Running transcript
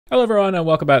Hello everyone and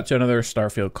welcome back to another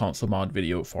Starfield console mod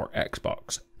video for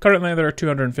Xbox. Currently there are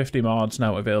 250 mods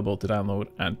now available to download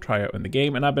and try out in the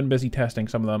game, and I've been busy testing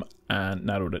some of them and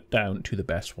narrowed it down to the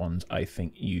best ones I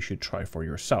think you should try for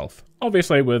yourself.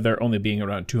 Obviously, with there only being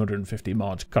around 250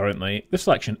 mods currently, the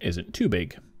selection isn't too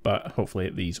big, but hopefully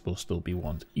these will still be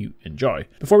ones you enjoy.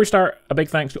 Before we start, a big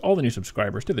thanks to all the new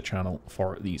subscribers to the channel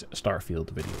for these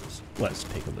Starfield videos. Let's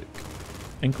take a look.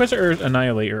 Inquisitor's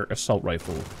Annihilator Assault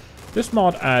Rifle. This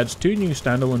mod adds two new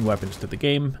standalone weapons to the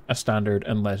game, a standard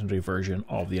and legendary version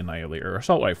of the Annihilator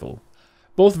Assault Rifle.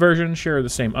 Both versions share the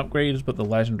same upgrades, but the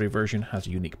legendary version has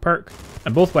a unique perk,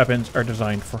 and both weapons are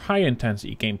designed for high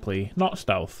intensity gameplay, not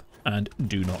stealth, and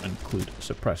do not include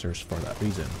suppressors for that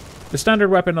reason. The standard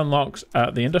weapon unlocks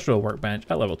at the industrial workbench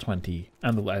at level 20,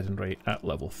 and the legendary at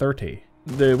level 30.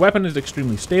 The weapon is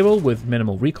extremely stable with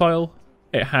minimal recoil.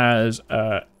 It has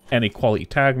any quality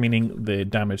tag, meaning the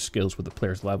damage scales with the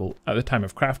player's level at the time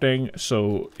of crafting,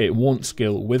 so it won't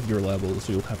scale with your level,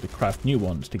 so you'll have to craft new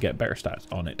ones to get better stats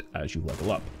on it as you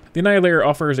level up. The Annihilator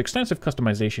offers extensive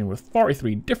customization with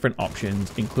 43 different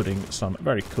options, including some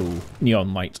very cool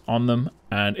neon lights on them,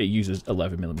 and it uses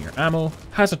 11mm ammo,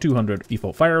 has a 200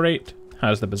 default fire rate,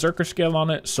 has the Berserker scale on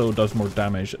it, so does more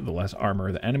damage the less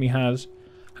armor the enemy has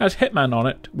Hitman on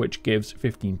it, which gives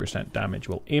 15% damage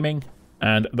while aiming,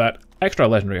 and that extra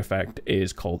legendary effect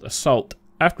is called Assault.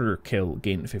 After kill,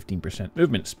 gain 15%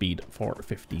 movement speed for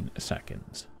 15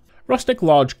 seconds. Rustic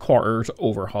Lodge Quarters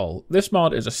Overhaul. This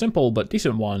mod is a simple but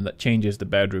decent one that changes the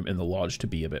bedroom in the lodge to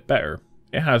be a bit better.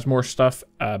 It has more stuff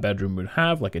a bedroom would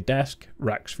have, like a desk,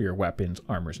 racks for your weapons,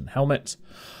 armors, and helmets.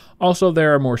 Also,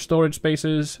 there are more storage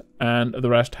spaces, and the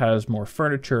rest has more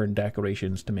furniture and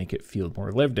decorations to make it feel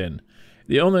more lived in.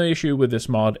 The only issue with this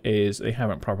mod is they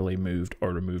haven't properly moved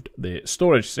or removed the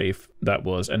storage safe that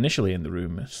was initially in the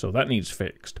room, so that needs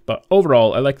fixed. But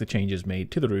overall, I like the changes made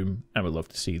to the room and would love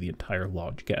to see the entire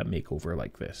lodge get a makeover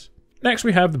like this. Next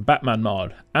we have the Batman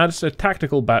mod. Adds a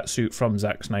tactical batsuit from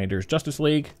Zack Snyder's Justice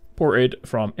League, ported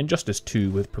from Injustice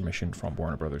 2 with permission from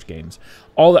Warner Brothers Games.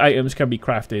 All the items can be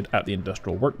crafted at the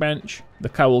industrial workbench. The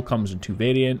cowl comes in two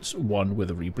variants, one with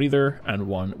a rebreather and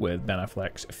one with Ben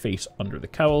Affleck's face under the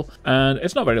cowl, and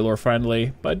it's not very lore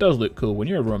friendly, but it does look cool when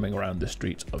you're roaming around the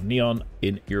streets of Neon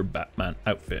in your Batman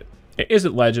outfit. It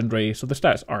isn't legendary, so the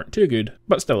stats aren't too good,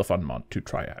 but still a fun mod to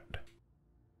try out.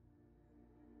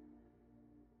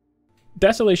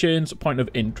 Desolation's Point of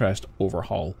Interest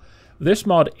Overhaul. This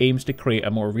mod aims to create a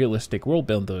more realistic world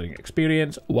building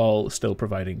experience while still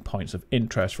providing points of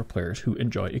interest for players who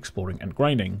enjoy exploring and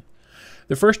grinding.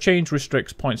 The first change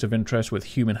restricts points of interest with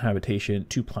human habitation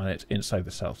to planets inside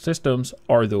the South systems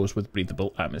or those with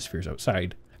breathable atmospheres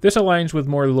outside. This aligns with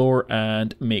more lore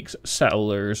and makes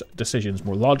settlers' decisions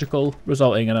more logical,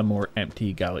 resulting in a more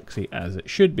empty galaxy as it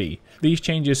should be. These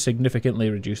changes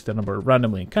significantly reduce the number of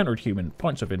randomly encountered human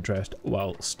points of interest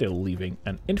while still leaving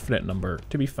an infinite number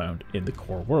to be found in the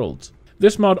core worlds.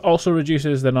 This mod also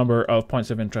reduces the number of points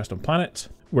of interest on planets.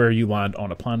 Where you land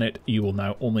on a planet, you will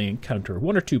now only encounter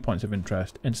 1 or 2 points of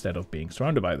interest instead of being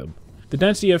surrounded by them. The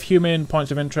density of human points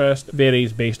of interest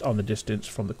varies based on the distance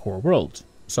from the core worlds.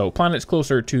 So planets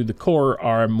closer to the core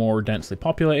are more densely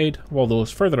populated, while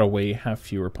those further away have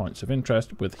fewer points of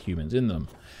interest with humans in them.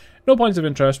 No points of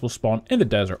interest will spawn in the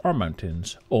desert or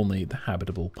mountains, only the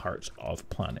habitable parts of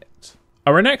planets.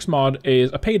 Our next mod is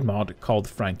a paid mod called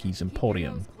Franky's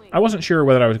Emporium. I wasn't sure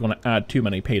whether I was going to add too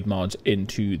many paid mods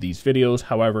into these videos,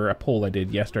 however a poll I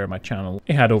did yesterday on my channel,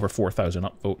 it had over 4,000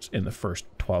 upvotes in the first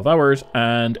 12 hours,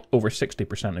 and over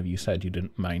 60% of you said you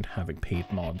didn't mind having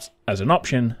paid mods as an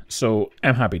option, so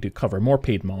I'm happy to cover more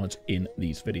paid mods in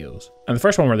these videos. And the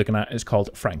first one we're looking at is called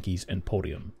Franky's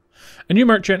Emporium. A new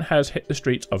merchant has hit the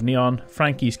streets of Neon.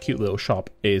 Franky's cute little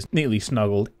shop is neatly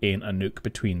snuggled in a nook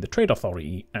between the Trade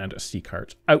Authority and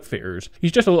Seacart's outfitters.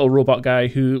 He's just a little robot guy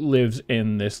who lives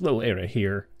in this little area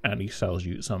here, and he sells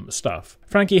you some stuff.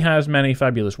 Franky has many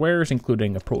fabulous wares,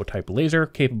 including a prototype laser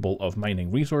capable of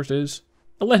mining resources,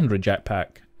 a legendary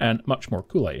jetpack, and much more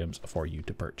cool items for you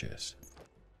to purchase.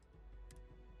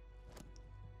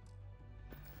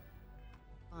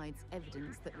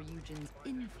 Evidence that Ryujin's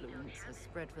influence has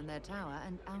spread from their tower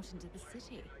and out into the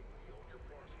city.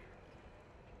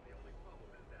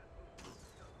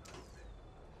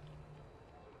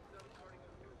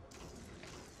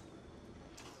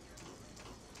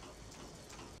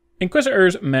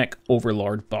 Inquisitor's Mech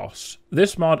Overlord boss.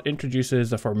 This mod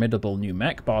introduces a formidable new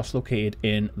mech boss located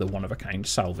in the one-of-a-kind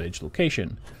salvage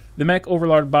location. The Mech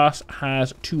Overlord boss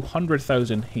has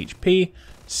 200,000 HP,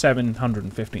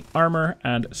 750 armor,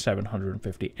 and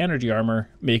 750 energy armor,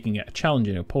 making it a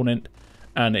challenging opponent,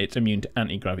 and it's immune to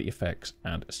anti-gravity effects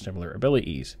and similar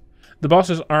abilities. The boss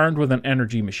is armed with an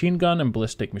energy machine gun and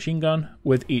ballistic machine gun,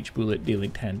 with each bullet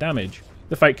dealing 10 damage.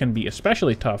 The fight can be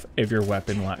especially tough if your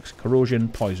weapon lacks corrosion,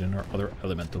 poison, or other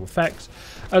elemental effects,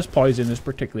 as poison is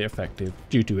particularly effective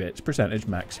due to its percentage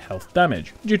max health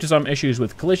damage. Due to some issues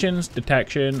with collisions,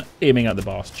 detection, aiming at the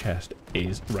boss chest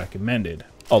is recommended.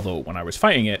 Although when I was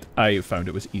fighting it, I found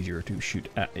it was easier to shoot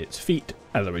at its feet,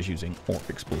 as I was using more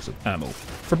explosive ammo.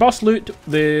 For boss loot,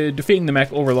 defeating the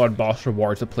Mech Overlord boss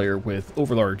rewards the player with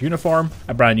Overlord uniform,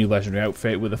 a brand new legendary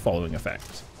outfit with the following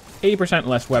effects: 80%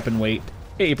 less weapon weight,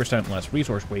 80% less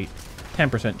resource weight,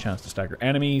 10% chance to stagger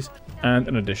enemies, and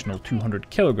an additional 200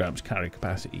 kilograms carry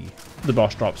capacity. The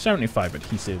boss drops 75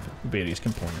 adhesive, various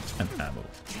components, and ammo.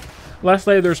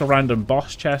 Lastly, there's a random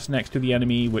boss chest next to the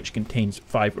enemy, which contains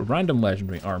 5 random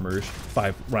legendary armors,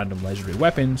 5 random legendary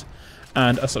weapons,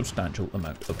 and a substantial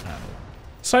amount of ammo.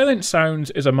 Silent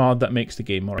Sounds is a mod that makes the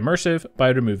game more immersive by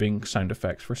removing sound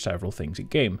effects for several things in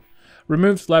game.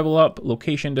 Removes level up,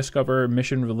 location discover,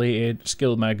 mission related,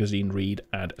 skill magazine read,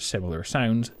 and similar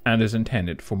sounds, and is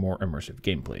intended for more immersive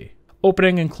gameplay.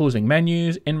 Opening and closing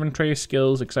menus, inventory,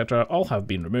 skills, etc. all have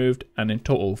been removed, and in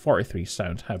total 43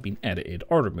 sounds have been edited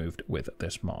or removed with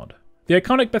this mod. The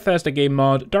iconic Bethesda game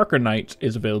mod, Darker Nights,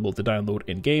 is available to download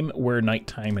in-game, where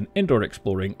nighttime and indoor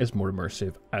exploring is more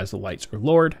immersive as the lights are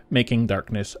lowered, making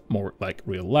darkness more like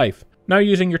real life. Now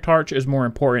using your torch is more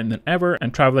important than ever,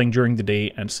 and travelling during the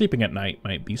day and sleeping at night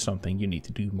might be something you need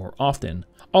to do more often.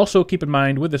 Also keep in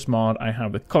mind, with this mod I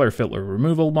have the color filter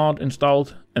removal mod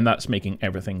installed, and that's making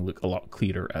everything look a lot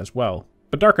clearer as well.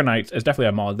 But Darker Nights is definitely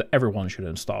a mod that everyone should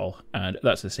install, and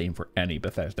that's the same for any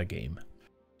Bethesda game.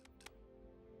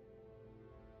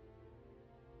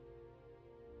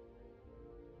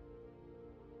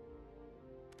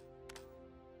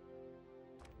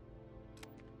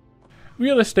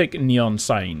 Realistic neon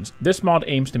signs. This mod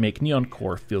aims to make Neon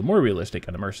Core feel more realistic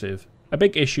and immersive. A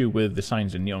big issue with the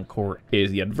signs in Neon Core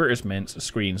is the advertisements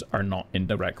screens are not in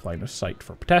direct line of sight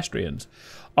for pedestrians.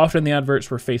 Often the adverts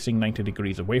were facing 90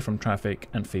 degrees away from traffic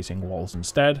and facing walls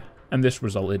instead, and this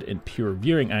resulted in pure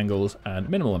viewing angles and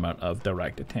minimal amount of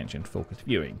direct attention focused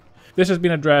viewing. This has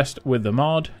been addressed with the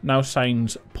mod. Now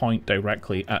signs point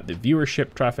directly at the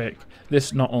viewership traffic.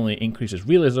 This not only increases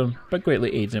realism, but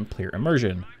greatly aids in player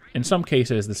immersion. In some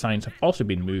cases, the signs have also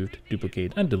been moved,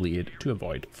 duplicated, and deleted to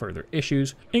avoid further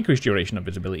issues, increase duration of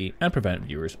visibility, and prevent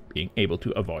viewers being able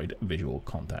to avoid visual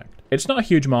contact. It's not a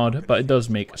huge mod, but it does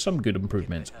make some good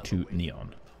improvements to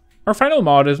Neon. Our final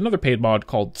mod is another paid mod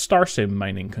called StarSim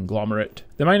Mining Conglomerate.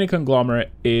 The Mining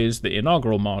Conglomerate is the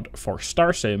inaugural mod for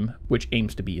StarSim, which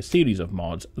aims to be a series of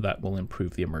mods that will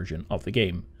improve the immersion of the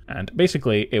game. And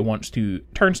basically, it wants to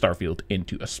turn Starfield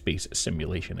into a space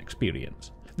simulation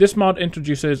experience. This mod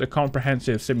introduces a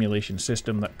comprehensive simulation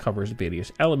system that covers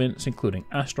various elements, including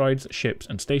asteroids, ships,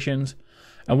 and stations.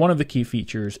 And one of the key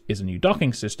features is a new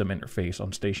docking system interface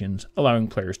on stations, allowing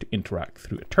players to interact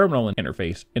through a terminal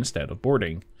interface instead of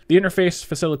boarding. The interface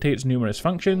facilitates numerous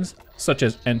functions, such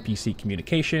as NPC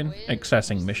communication,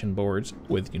 accessing mission boards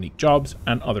with unique jobs,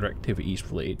 and other activities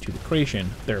related to the creation,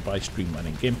 thereby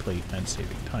streamlining gameplay and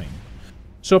saving time.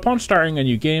 So upon starting a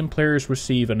new game, players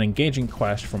receive an engaging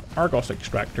quest from Argos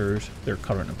Extractors, their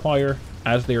current employer.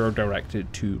 As they are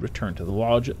directed to return to the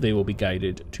lodge, they will be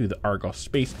guided to the Argos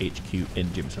Space HQ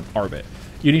in Jimson Orbit.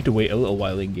 You need to wait a little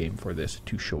while in game for this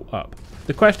to show up.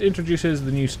 The quest introduces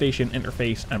the new station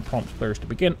interface and prompts players to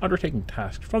begin undertaking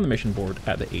tasks from the mission board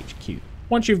at the HQ.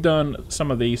 Once you've done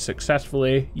some of these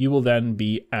successfully, you will then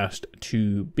be asked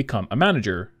to become a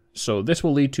manager. So this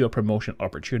will lead to a promotion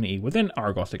opportunity within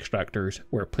Argos Extractors,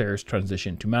 where players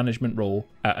transition to management role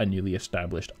at a newly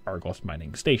established Argos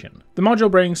mining station. The module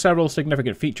brings several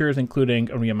significant features, including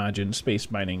a reimagined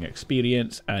space mining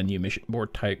experience and new mission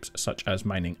board types such as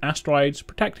mining asteroids,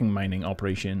 protecting mining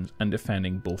operations, and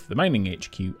defending both the mining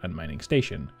HQ and mining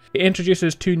station. It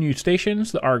introduces 2 new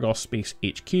stations, the Argos Space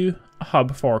HQ, a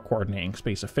hub for coordinating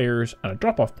space affairs, and a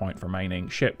drop-off point for mining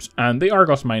ships, and the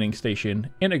Argos mining station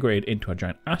integrated into a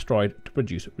giant asteroid to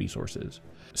produce resources.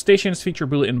 Stations feature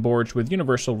bulletin boards with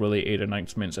universal related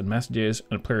announcements and messages,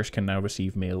 and players can now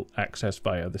receive mail access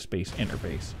via the space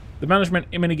interface. The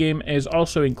management minigame is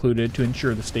also included to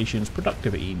ensure the station's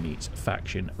productivity meets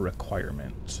faction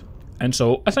requirements. And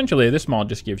so, essentially, this mod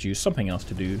just gives you something else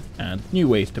to do and new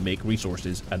ways to make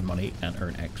resources and money and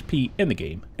earn XP in the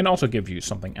game. And also gives you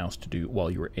something else to do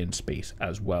while you are in space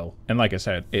as well. And like I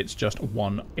said, it's just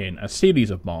one in a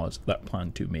series of mods that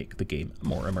plan to make the game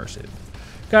more immersive.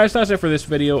 Guys, that's it for this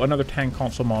video. Another 10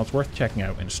 console mods worth checking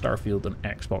out in Starfield and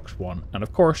Xbox One. And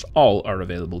of course, all are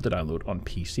available to download on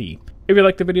PC. If you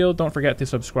liked the video, don't forget to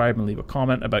subscribe and leave a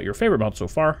comment about your favorite mod so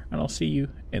far, and I'll see you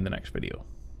in the next video.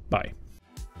 Bye.